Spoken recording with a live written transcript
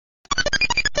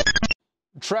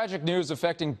Tragic news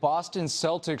affecting Boston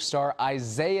Celtics star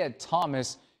Isaiah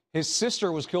Thomas. His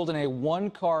sister was killed in a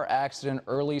one-car accident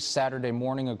early Saturday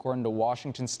morning, according to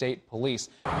Washington State Police.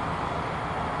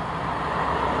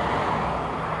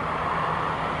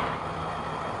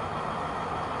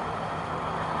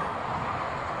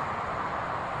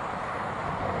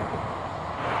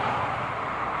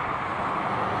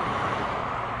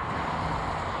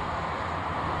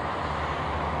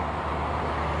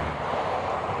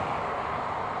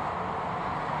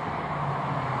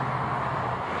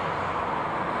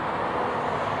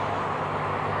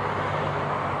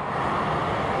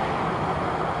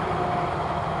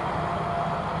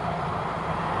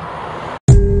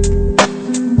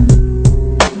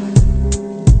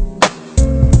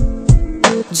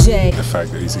 The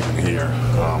fact that he's even here,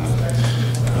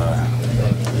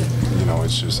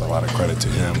 it's just a lot of credit to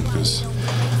him because,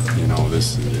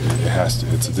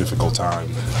 it's a difficult time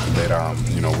that,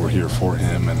 we're here for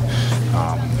him and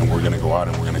we're going to go out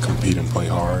and we're going to compete and play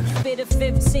hard. It's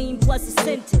definitely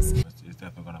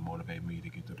going to motivate me to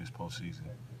get through this postseason.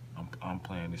 I'm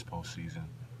playing this postseason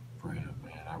for him,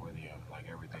 man. I really am, like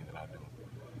everything that I do.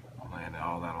 I'm laying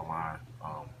all that on line,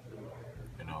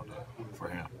 for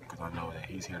him, because I know that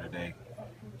he's here today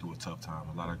through a tough time.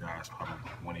 A lot of guys probably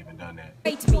won't even done that.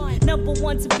 Number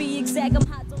one to be exact, I'm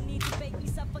hot, don't need to make me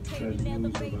suffocate.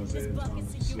 Elevate this bucket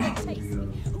so you can taste me.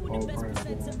 Who the best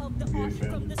presenter of the art?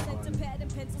 From the center pad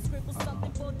and pencil scribble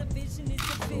something for the vision is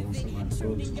the vivid.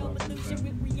 Shooting your illusion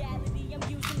with reality. I'm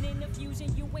using in a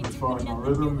fusion. You ain't doing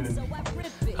nothing, so I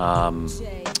rip it.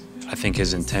 I think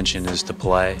his intention is to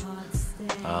play.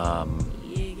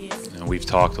 We've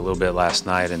talked a little bit last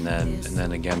night and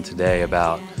then again today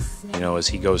about, as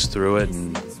he goes through it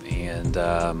and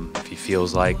if he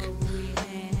feels like,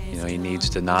 he needs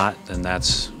to not, then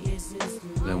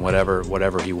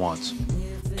whatever he wants.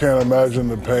 Can't imagine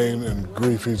the pain and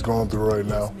grief he's going through right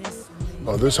now.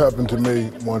 This happened to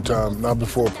me one time, not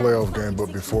before a playoff game,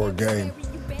 but before a game,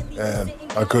 and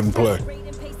I couldn't play.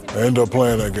 I ended up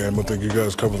playing that game. I think you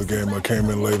guys covered the game. I came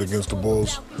in late against the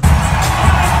Bulls.